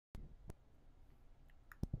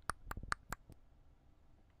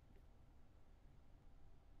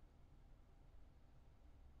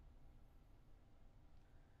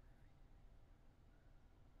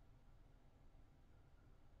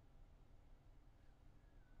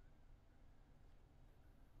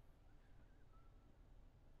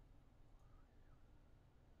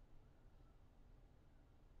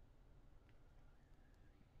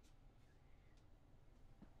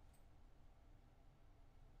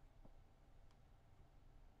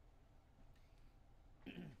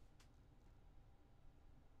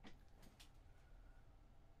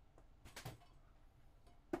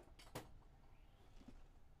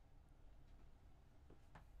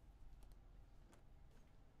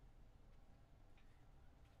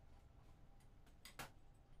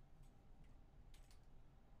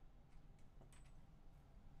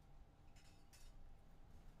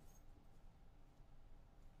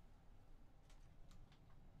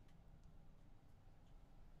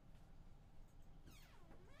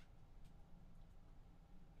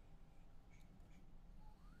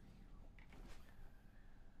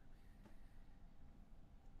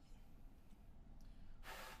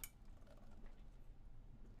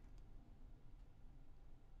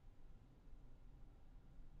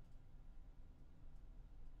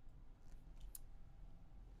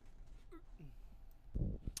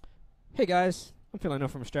Hey guys, I'm Phill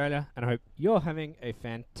from Australia, and I hope you're having a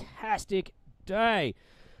fantastic day.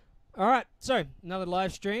 Alright, so another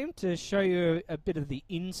live stream to show you a bit of the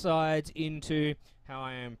insides into how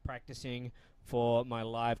I am practicing for my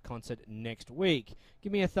live concert next week.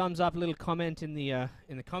 Give me a thumbs up, a little comment in the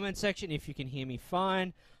comment section if you can hear me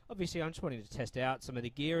fine. Obviously, I'm just wanting to test out some of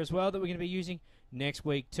the gear as well that we're going to be using next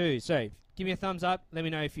week too. So, give me a thumbs up, let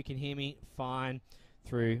me know if you can hear me fine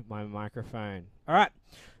through my microphone. Alright.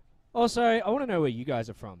 Also, I want to know where you guys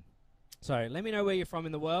are from. So let me know where you're from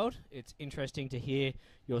in the world. It's interesting to hear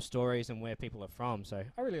your stories and where people are from. So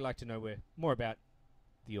I really like to know more about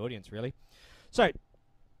the audience, really. So,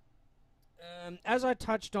 as I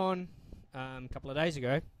touched on a couple of days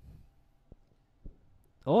ago,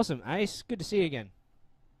 awesome, Ace, good to see you again.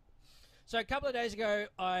 So a couple of days ago,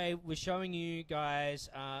 I was showing you guys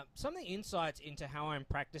some of the insights into how I'm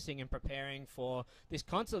practicing and preparing for this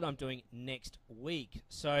concert I'm doing next week.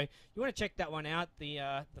 So you want to check that one out. The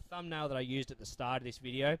thumbnail that I used at the start of this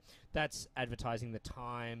video, that's advertising the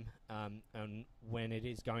time and when it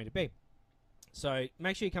is going to be. So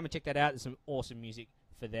make sure you come and check that out. There's some awesome music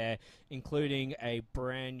for there, including a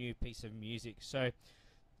brand new piece of music. So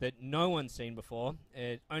that no one's seen before.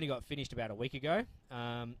 It only got finished about a week ago.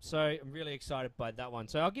 So I'm really excited by that one.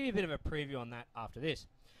 So I'll give you a bit of a preview on that after this.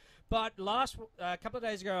 But a couple of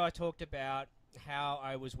days ago I talked about how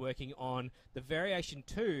I was working on the Variation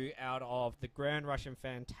 2 out of the Grand Russian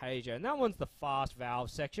Fantasia. And that one's the fast valve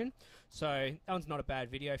section. So that one's not a bad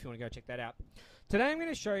video if you want to go check that out. Today I'm going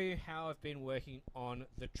to show you how I've been working on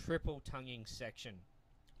the triple tonguing section.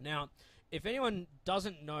 Now, if anyone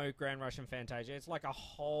doesn't know Grand Russian Fantasia, it's like a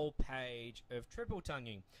whole page of triple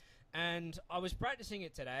tonguing. And I was practicing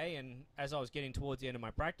it today, and as I was getting towards the end of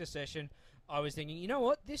my practice session, I was thinking, you know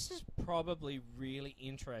what, this is probably really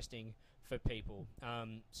interesting for people.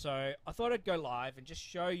 So I thought I'd go live and just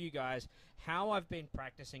show you guys how I've been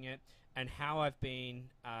practicing it and how I've been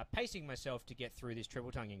pacing myself to get through this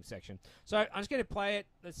triple tonguing section. So I'm just going to play it.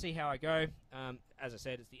 Let's see how I go. As I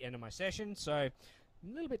said, it's the end of my session, so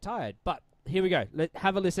I'm a little bit tired, but here we go. Let's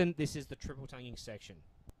have a listen. This is the triple tonguing section.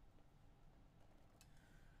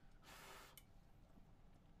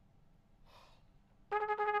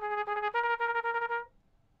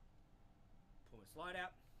 Pull my slide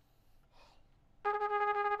out.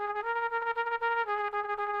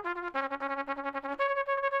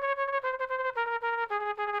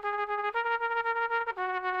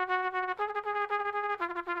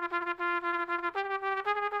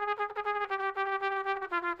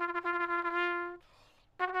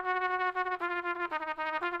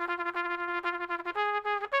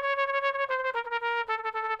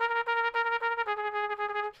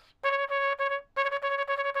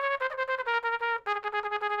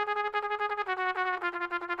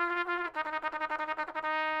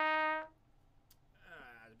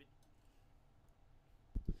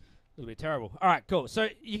 A little bit terrible. All right, cool. So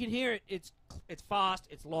you can hear it. It's fast.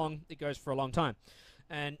 It's long. It goes for a long time.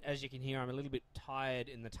 And as you can hear, I'm a little bit tired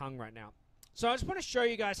in the tongue right now. So I just want to show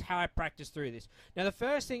you guys how I practice through this. Now, the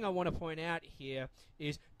first thing I want to point out here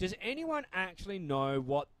is, does anyone actually know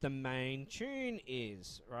what the main tune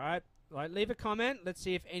is? Right? Like, leave a comment. Let's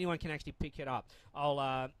see if anyone can actually pick it up.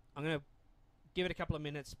 I'm going to give it a couple of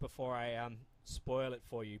minutes before I spoil it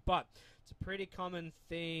for you. But it's a pretty common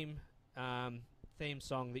theme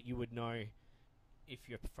song that you would know if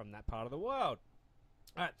you're from that part of the world.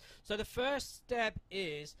 Alright, so the first step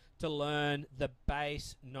is to learn the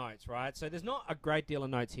bass notes, right? So there's not a great deal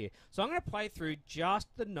of notes here. So I'm going to play through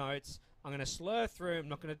just the notes. I'm going to slur through. I'm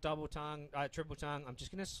not going to triple tongue. I'm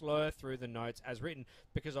just going to slur through the notes as written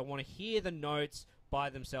because I want to hear the notes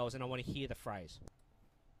by themselves and I want to hear the phrase.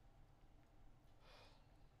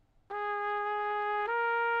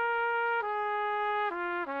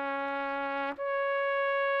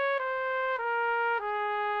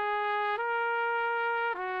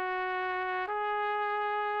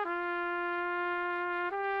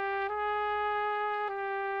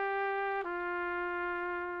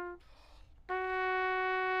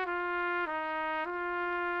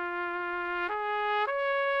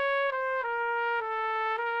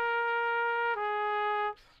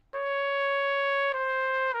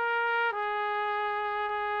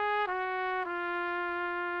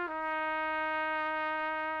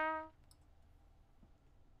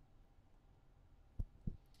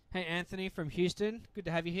 Hey, Anthony from Houston. Good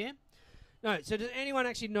to have you here. No, so does anyone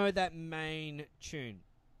actually know that main tune?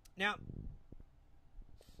 Now,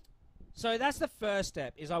 so that's the first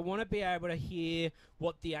step, is I want to be able to hear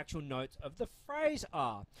what the actual notes of the phrase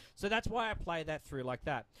are. So that's why I play that through like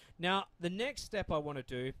that. Now, the next step I want to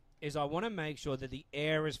do is I want to make sure that the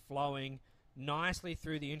air is flowing nicely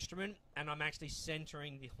through the instrument, and I'm actually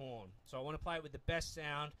centering the horn. So I want to play it with the best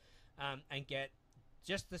sound and get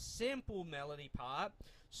just the simple melody part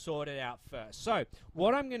sorted out first. So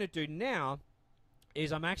what I'm going to do now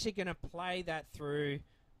is I'm actually going to play that through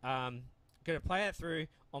on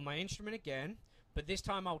my instrument again, but this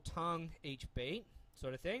time I'll tongue each beat,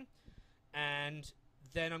 sort of thing, and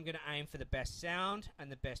then I'm going to aim for the best sound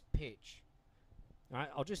and the best pitch. Alright,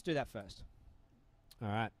 I'll just do that first.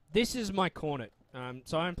 Alright, this is my cornet.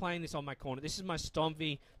 So I'm playing this on my cornet. This is my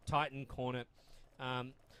Stomvy Titan cornet.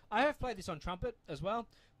 I have played this on trumpet as well,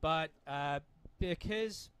 but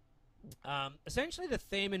because essentially the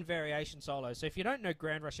theme and variation solo. So if you don't know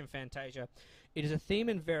Grand Russian Fantasia, it is a theme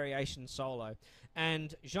and variation solo.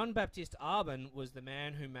 And Jean-Baptiste Arban was the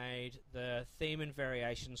man who made the theme and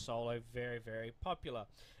variation solo very, very popular.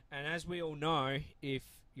 And as we all know, if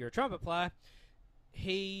you're a trumpet player,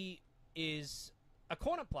 he is a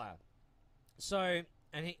cornet player. So,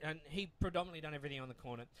 and he predominantly done everything on the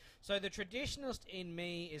cornet. So the traditionalist in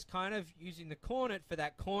me is kind of using the cornet for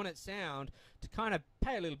that cornet sound to kind of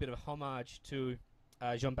pay a little bit of homage to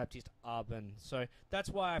Jean-Baptiste Arban. So that's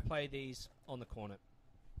why I play these on the cornet.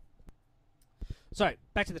 So,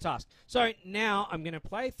 back to the task. So, now I'm going to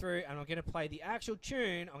play through and I'm going to play the actual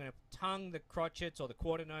tune. I'm going to tongue the crotchets or the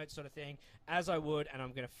quarter notes sort of thing as I would, and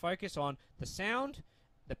I'm going to focus on the sound,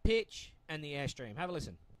 the pitch, and the airstream. Have a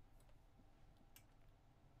listen.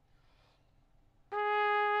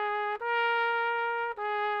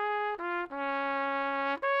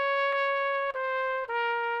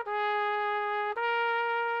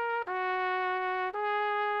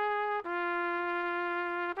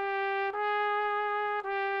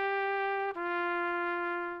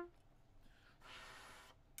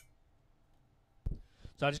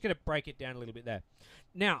 So I'm just going to break it down a little bit there.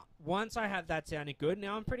 Now, once I have that sounding good,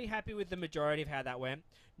 now I'm pretty happy with the majority of how that went.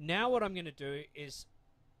 Now what I'm going to do is,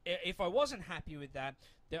 if I wasn't happy with that,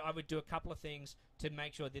 then I would do a couple of things to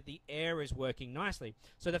make sure that the air is working nicely.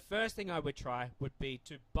 So the first thing I would try would be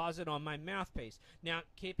to buzz it on my mouthpiece. Now,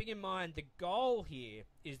 keeping in mind the goal here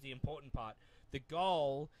is the important part. The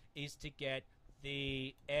goal is to get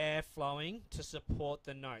the air flowing to support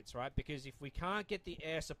the notes, right? Because if we can't get the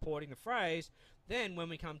air supporting the phrase, then when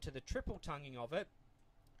we come to the triple tonguing of it,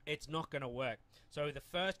 it's not going to work. So the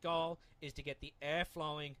first goal is to get the air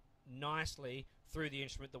flowing nicely through the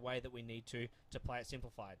instrument the way that we need to play it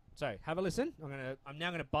simplified. So have a listen. I'm now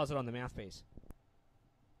going to buzz it on the mouthpiece.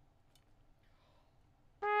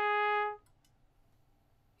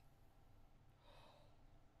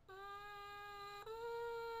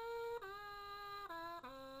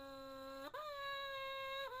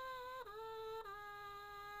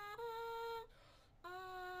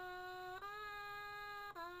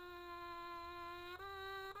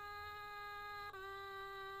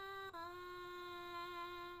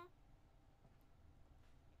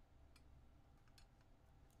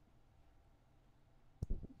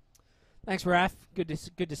 Thanks, Raph. Good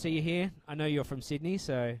to see you here. I know you're from Sydney,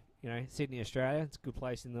 so, you know, Sydney, Australia. It's a good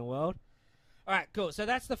place in the world. All right, cool. So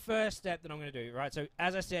that's the first step that I'm going to do, right? So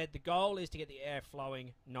as I said, the goal is to get the air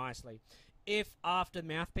flowing nicely. If after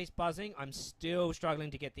mouthpiece buzzing, I'm still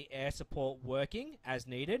struggling to get the air support working as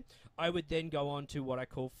needed, I would then go on to what I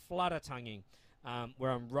call flutter tonguing,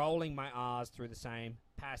 where I'm rolling my R's through the same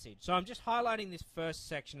passage. So I'm just highlighting this first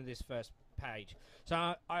section of this first page.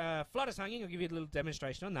 So flutter tonguing, I'll give you a little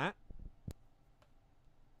demonstration on that.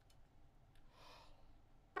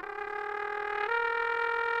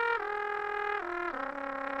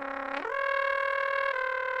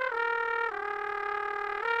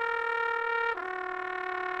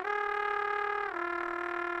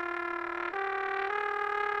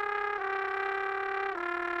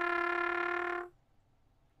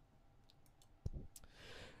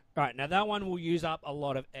 Right, now that one will use up a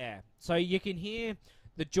lot of air. So you can hear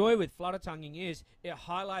the joy with flutter tonguing is it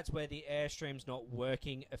highlights where the airstream's not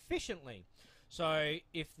working efficiently. So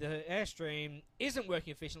if the airstream isn't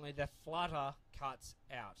working efficiently, the flutter cuts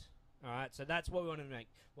out. All right, so that's what we want to make.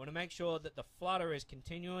 We want to make sure that the flutter is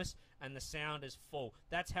continuous and the sound is full.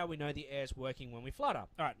 That's how we know the air's working when we flutter.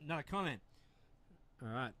 All right, another comment. All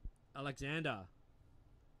right, Alexander.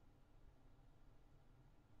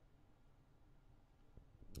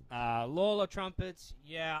 Lawler trumpets,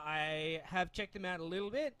 yeah, I have checked them out a little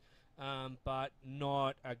bit, but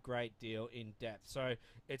not a great deal in depth. So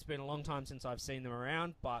it's been a long time since I've seen them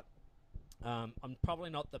around, but I'm probably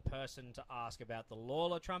not the person to ask about the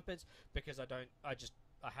Lawler trumpets because I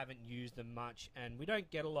haven't used them much, and we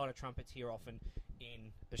don't get a lot of trumpets here often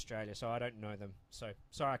in Australia, so I don't know them. So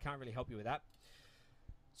sorry, I can't really help you with that.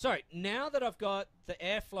 So now that I've got the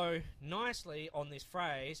airflow nicely on this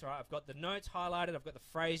phrase, right, I've got the notes highlighted, I've got the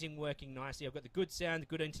phrasing working nicely, I've got the good sound, the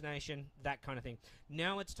good intonation, that kind of thing.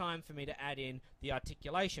 Now it's time for me to add in the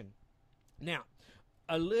articulation. Now,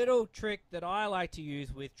 a little trick that I like to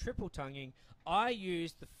use with triple tonguing, I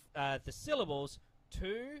use the syllables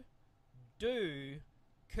to, do,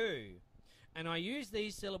 ku. And I use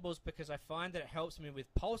these syllables because I find that it helps me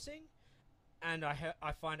with pulsing, and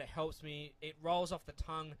I find it helps me, it rolls off the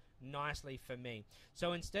tongue nicely for me.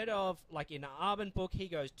 So instead of, like in the Arben book, he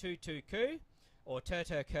goes tu ku, or ter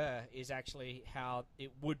is actually how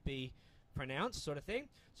it would be pronounced, sort of thing.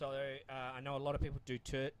 So I know a lot of people do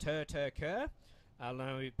ter kur. I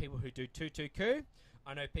know people who do tu ku.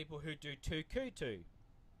 I know people who do tu ku.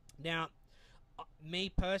 Now,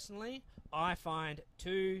 me personally, I find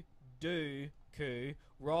tu, do, ku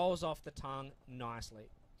rolls off the tongue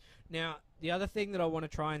nicely. Now, the other thing that I want to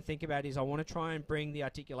try and think about is I want to try and bring the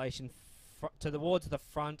articulation towards the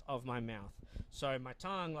front of my mouth. So my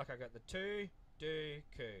tongue, like I got the tu, do,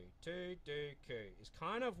 ku, is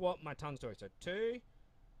kind of what my tongue's doing. So tu,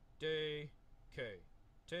 do, ku,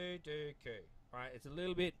 right? It's a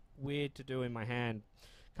little bit weird to do in my hand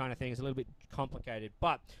kind of thing. It's a little bit complicated.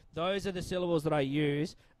 But those are the syllables that I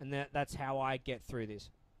use, and that's how I get through this.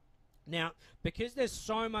 Now, because there's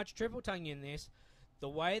so much triple tongue in this, the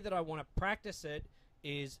way that I want to practice it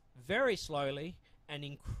is very slowly and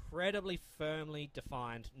incredibly firmly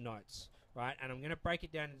defined notes, right? And I'm going to break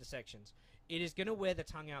it down into sections. It is going to wear the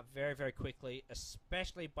tongue out very, very quickly,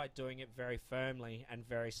 especially by doing it very firmly and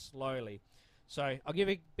very slowly. So I'll give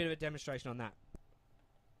you a bit of a demonstration on that.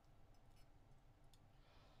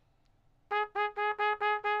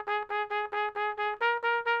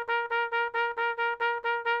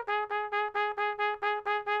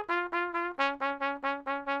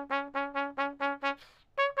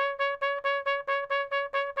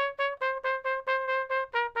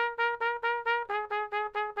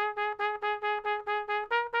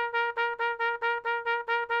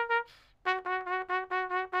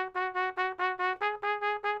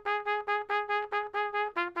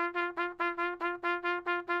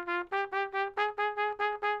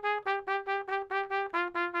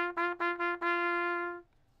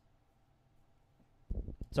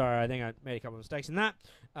 Sorry, I think I made a couple of mistakes in that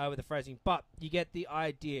with the phrasing, but you get the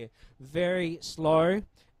idea. Very slow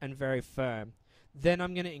and very firm. Then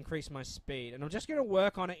I'm going to increase my speed, and I'm just going to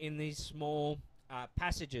work on it in these small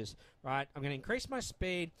passages, right? I'm going to increase my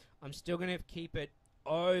speed. I'm still going to keep it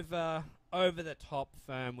over the top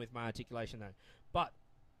firm with my articulation though. But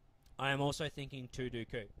I am also thinking to do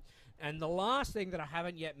ku. And the last thing that I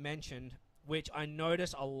haven't yet mentioned, which I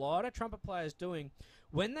notice a lot of trumpet players doing,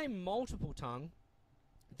 when they multiple tongue,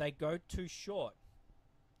 they go too short,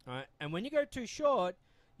 right? And when you go too short,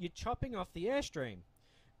 you're chopping off the airstream.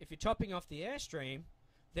 If you're chopping off the airstream,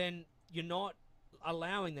 then you're not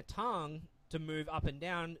allowing the tongue to move up and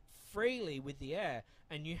down freely with the air,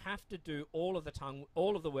 and you have to do all of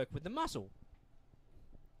the work with the muscle.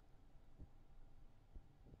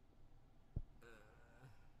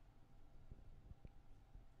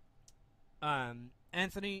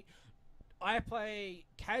 Anthony, I play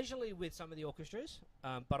casually with some of the orchestras,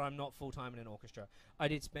 but I'm not full-time in an orchestra. I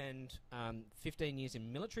did spend 15 years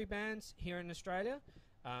in military bands here in Australia.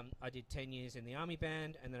 I did 10 years in the Army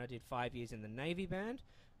band, and then I did 5 years in the Navy band.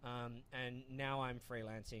 And now I'm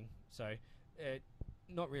freelancing, so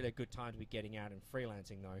not really a good time to be getting out and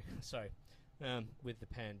freelancing, though. So with the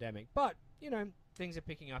pandemic. But, you know, things are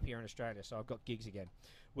picking up here in Australia, so I've got gigs again,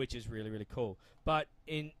 which is really, really cool. But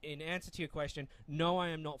in answer to your question, no, I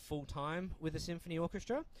am not full-time with a symphony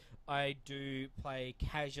orchestra. I do play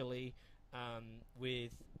casually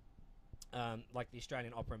with like the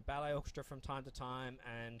Australian Opera and Ballet Orchestra from time to time,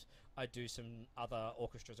 and I do some other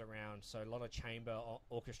orchestras around, so a lot of chamber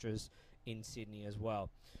orchestras in Sydney as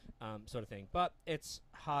well, sort of thing. But it's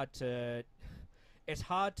hard to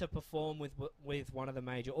perform with one of the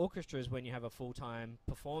major orchestras when you have a full-time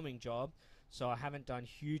performing job. So I haven't done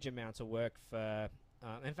huge amounts of work for...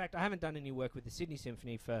 in fact, I haven't done any work with the Sydney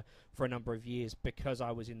Symphony for a number of years because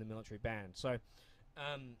I was in the military band. So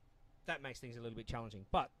that makes things a little bit challenging.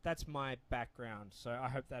 But that's my background. So I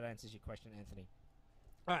hope that answers your question, Anthony.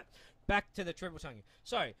 All right, back to the triple tonguing.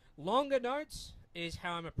 So longer notes is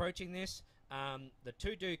how I'm approaching this. The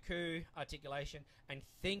to do ku articulation, and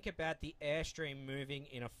think about the airstream moving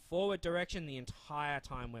in a forward direction the entire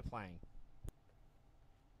time we're playing.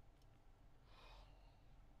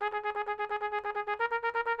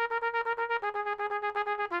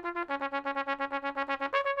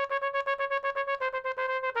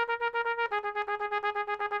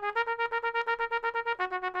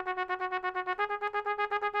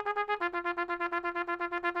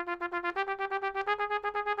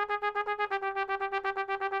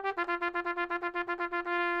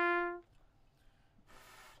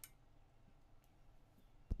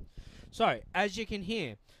 So, as you can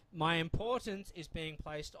hear, my importance is being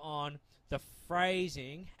placed on the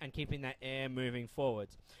phrasing and keeping that air moving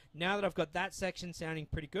forwards. Now that I've got that section sounding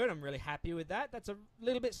pretty good, I'm really happy with that. That's a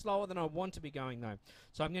little bit slower than I want to be going though.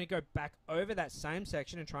 So I'm going to go back over that same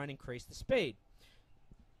section and try and increase the speed.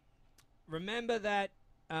 Remember that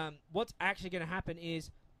what's actually going to happen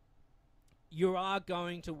is you are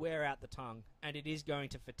going to wear out the tongue and it is going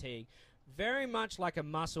to fatigue. Very much like a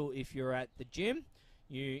muscle if you're at the gym.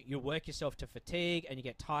 You work yourself to fatigue and you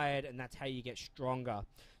get tired, and that's how you get stronger.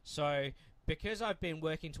 So because I've been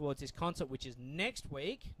working towards this concert, which is next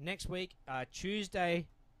week, Tuesday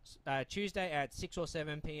at 6 or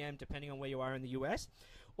 7 p.m. depending on where you are in the US,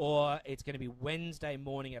 or it's going to be Wednesday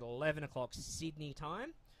morning at 11 o'clock Sydney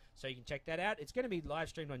time. So you can check that out. It's going to be live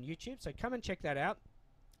streamed on YouTube, so come and check that out.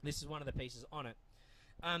 This is one of the pieces on it.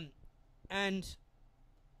 And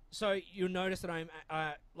so you'll notice that I'm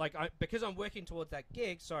because I'm working towards that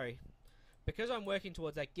gig. Because I'm working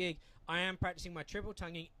towards that gig, I am practicing my triple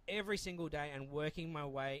tonguing every single day and working my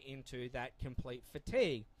way into that complete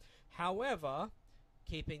fatigue. However,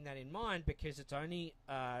 keeping that in mind, because it's only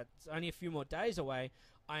a few more days away,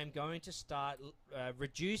 I am going to start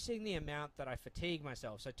reducing the amount that I fatigue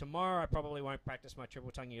myself. So tomorrow I probably won't practice my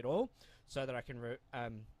triple tonguing at all, so that I can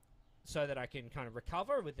kind of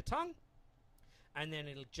recover with the tongue. And then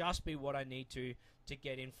it'll just be what I need to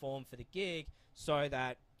get in form for the gig, so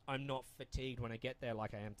that I'm not fatigued when I get there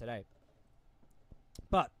like I am today.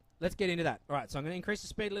 But let's get into that. Alright, so I'm going to increase the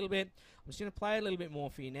speed a little bit. I'm just going to play a little bit more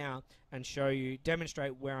for you now and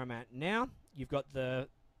demonstrate where I'm at now. You've got the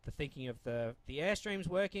thinking of the airstreams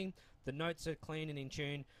working, the notes are clean and in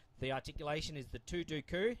tune, the articulation is the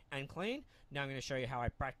to-do-ku and clean. Now I'm going to show you how I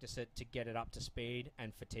practice it to get it up to speed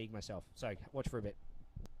and fatigue myself. So watch for a bit.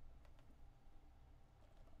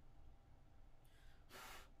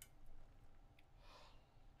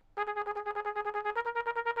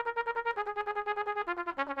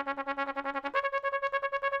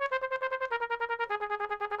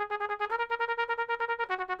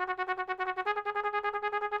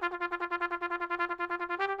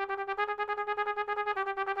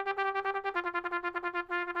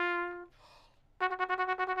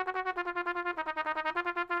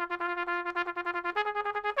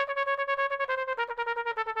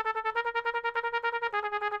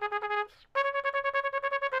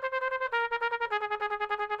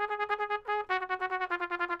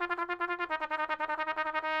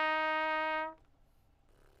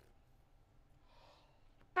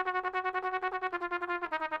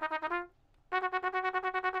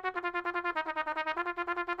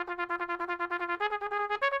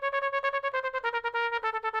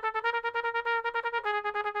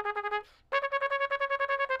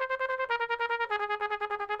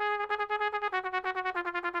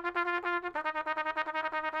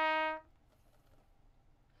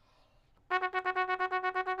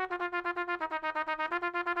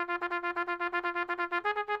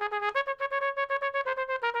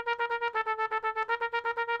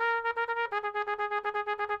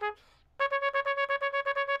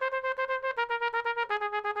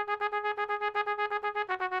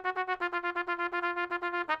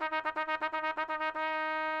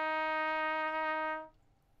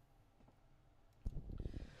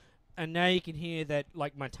 And now you can hear that,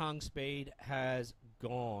 like, my tongue speed has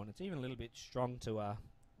gone. It's even a little bit strong to,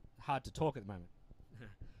 hard to talk at the moment.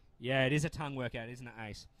 Yeah, it is a tongue workout, isn't it,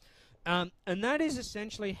 Ace? And that is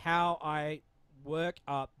essentially how I work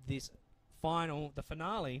up the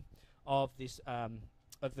finale of this,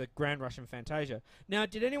 of the Grand Russian Fantasia. Now,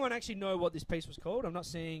 did anyone actually know what this piece was called? I'm not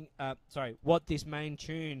seeing, what this main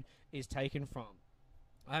tune is taken from.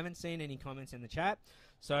 I haven't seen any comments in the chat,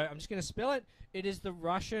 so I'm just going to spell it. It is the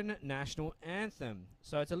Russian national anthem.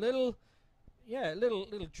 So it's a little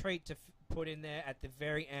treat to put in there at the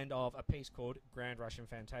very end of a piece called Grand Russian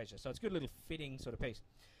Fantasia. So it's a good little fitting sort of piece.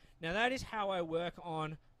 Now that is how I work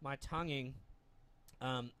on my tonguing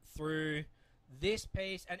through this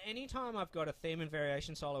piece, and anytime I've got a theme and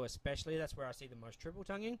variation solo, especially, that's where I see the most triple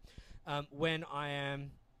tonguing. When I've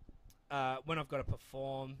got to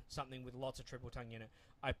perform something with lots of triple tongue in it,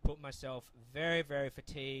 I put myself very, very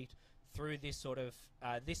fatigued through this sort of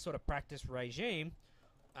practice regime,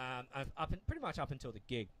 pretty much up until the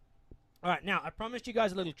gig. All right, now I promised you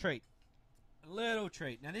guys a little treat. Now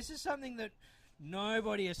this is something that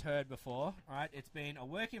nobody has heard before. All right, it's been a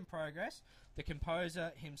work in progress. The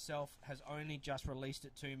composer himself has only just released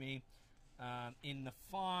it to me in the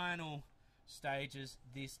final stages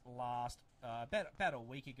this last about a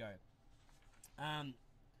week ago.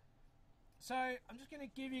 So I'm just going to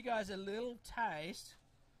give you guys a little taste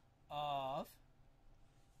of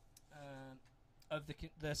of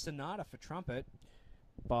the Sonata for Trumpet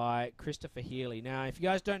by Christopher Healy. Now, if you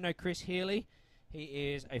guys don't know Chris Healy,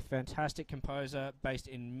 he is a fantastic composer based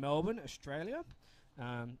in Melbourne, Australia.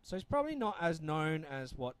 So he's probably not as known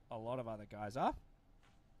as what a lot of other guys are.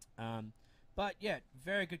 But yeah,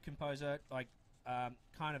 very good composer. Like,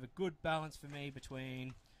 kind of a good balance for me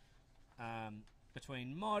between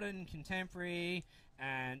modern, contemporary,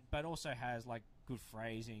 but also has like good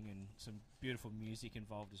phrasing and some beautiful music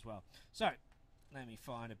involved as well. So, let me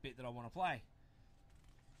find a bit that I want to play.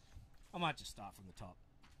 I might just start from the top.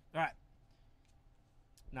 Alright.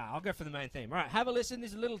 No, I'll go for the main theme. Alright, have a listen. This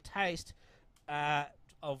is a little taste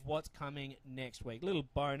of what's coming next week. Little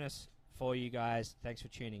bonus for you guys. Thanks for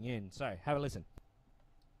tuning in. So, have a listen.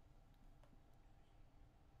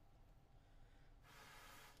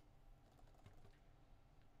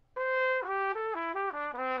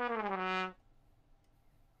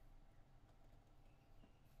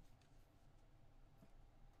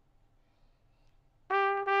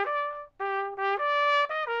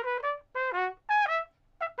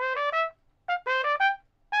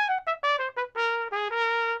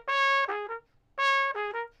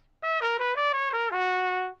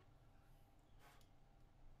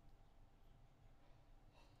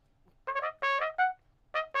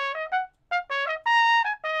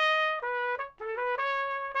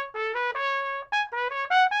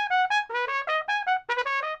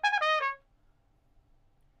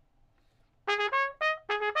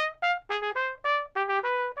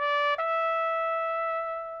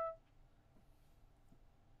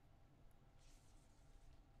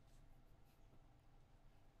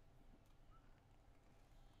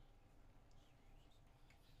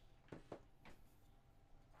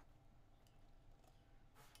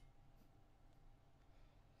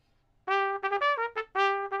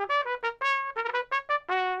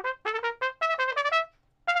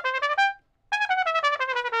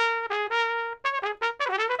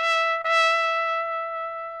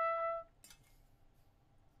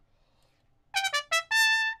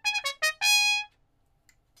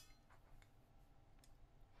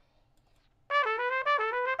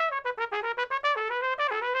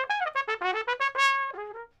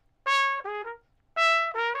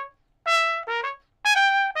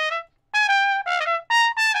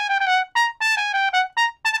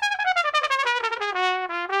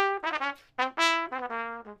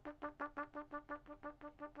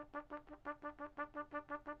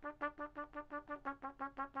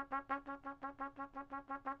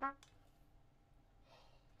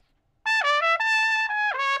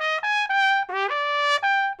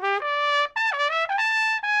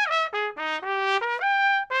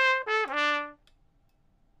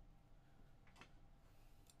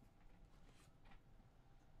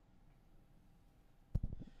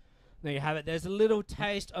 There you have it. There's a little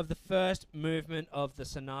taste of the first movement of the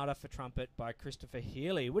Sonata for Trumpet by Christopher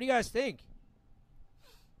Healy. What do you guys think?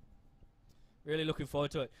 Really looking forward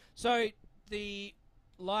to it. So, the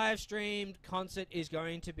live streamed concert is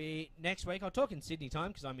going to be next week. I'll talk in Sydney time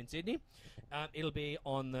because I'm in Sydney. It'll be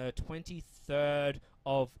on the 23rd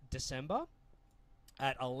of December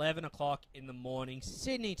at 11 o'clock in the morning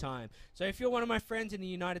Sydney time. So if you're one of my friends in the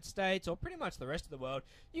United States or pretty much the rest of the world,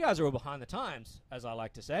 you guys are all behind the times, as I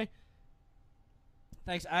like to say.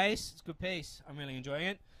 Thanks, Ace. It's a good piece. I'm really enjoying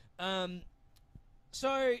it.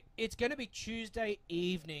 So it's going to be Tuesday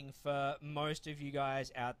evening for most of you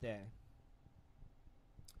guys out there.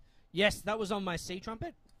 Yes, that was on my C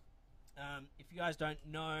trumpet. If you guys don't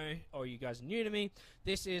know, or you guys are new to me,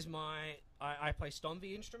 this is my... I play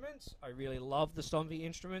Stomvy instruments. I really love the Stomvy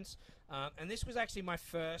instruments. And this was actually my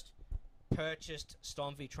first purchased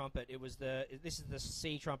Stomvy trumpet. This is the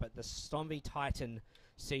C trumpet, the Stomvy Titan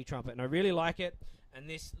C trumpet. And I really like it. And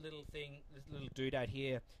this little thing, this little doodad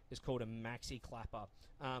here, is called a maxi clapper.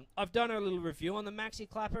 I've done a little review on the maxi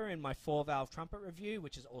clapper in my 4-valve trumpet review,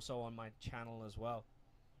 which is also on my channel as well.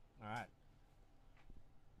 Alright.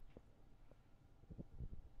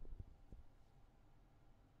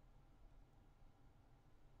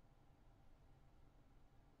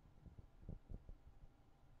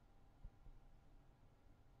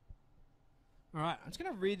 Alright, I'm just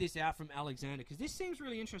going to read this out from Alexander, because this seems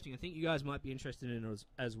really interesting. I think you guys might be interested in it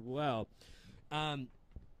as well.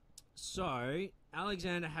 So,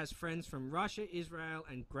 Alexander has friends from Russia, Israel,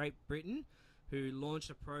 and Great Britain who launched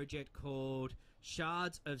a project called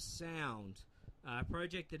Shards of Sound, a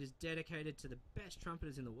project that is dedicated to the best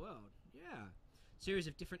trumpeters in the world. Yeah. Series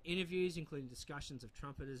of different interviews, including discussions of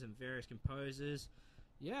trumpeters and various composers.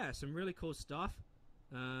 Yeah, some really cool stuff.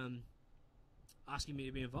 Asking me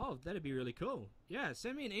to be involved. That'd be really cool. Yeah,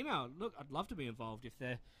 send me an email. Look, I'd love to be involved if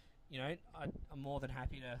they're, I'm more than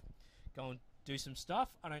happy to go and do some stuff.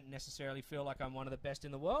 I don't necessarily feel like I'm one of the best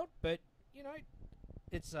in the world, but, you know,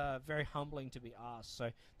 it's very humbling to be asked.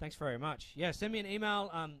 So thanks very much. Yeah, send me an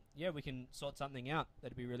email. Yeah, we can sort something out.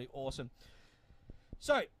 That'd be really awesome.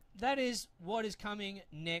 So that is what is coming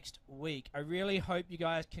next week. I really hope you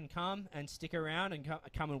guys can come and stick around and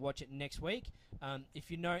come and watch it next week.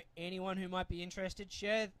 If you know anyone who might be interested,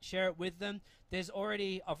 share it with them. I've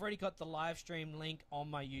already got the live stream link on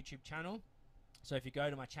my YouTube channel. So if you go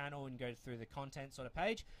to my channel and go through the content sort of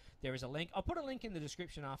page, there is a link. I'll put a link in the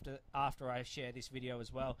description after I share this video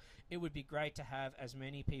as well. It would be great to have as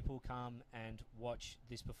many people come and watch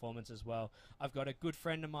this performance as well. I've got a good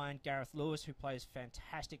friend of mine, Gareth Lewis, who plays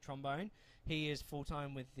fantastic trombone. He is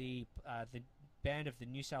full-time with the band of the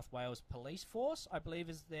New South Wales Police Force, I believe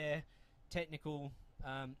is their technical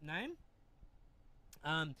name.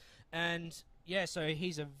 And yeah, so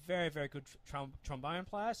he's a very, very good trombone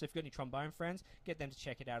player. So if you've got any trombone friends, get them to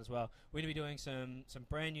check it out as well. We're going to be doing some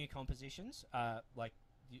brand new compositions, like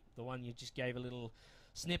the one you just gave a little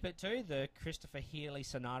snippet to, the Christopher Healy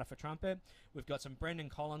Sonata for Trumpet. We've got some Brendan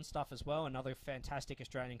Collins stuff as well, another fantastic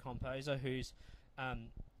Australian composer who's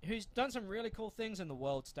done some really cool things in the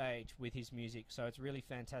world stage with his music. So it's really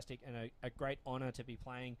fantastic and a great honour to be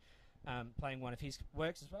playing one of his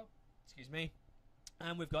works as well. Excuse me.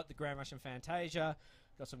 We've got the Grand Russian Fantasia,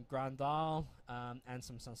 got some Grandal, and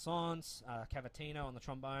some Sansons, Cavatina on the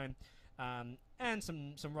trombone, and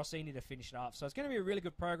some Rossini to finish it off. So it's going to be a really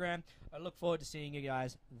good program. I look forward to seeing you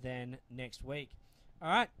guys then next week. All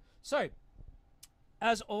right. So,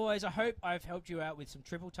 as always, I hope I've helped you out with some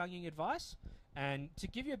triple tonguing advice and to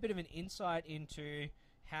give you a bit of an insight into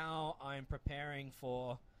how I'm preparing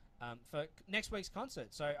for next week's concert.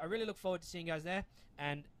 So I really look forward to seeing you guys there.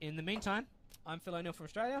 And in the meantime, I'm Phill from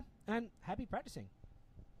Australia, and happy practicing.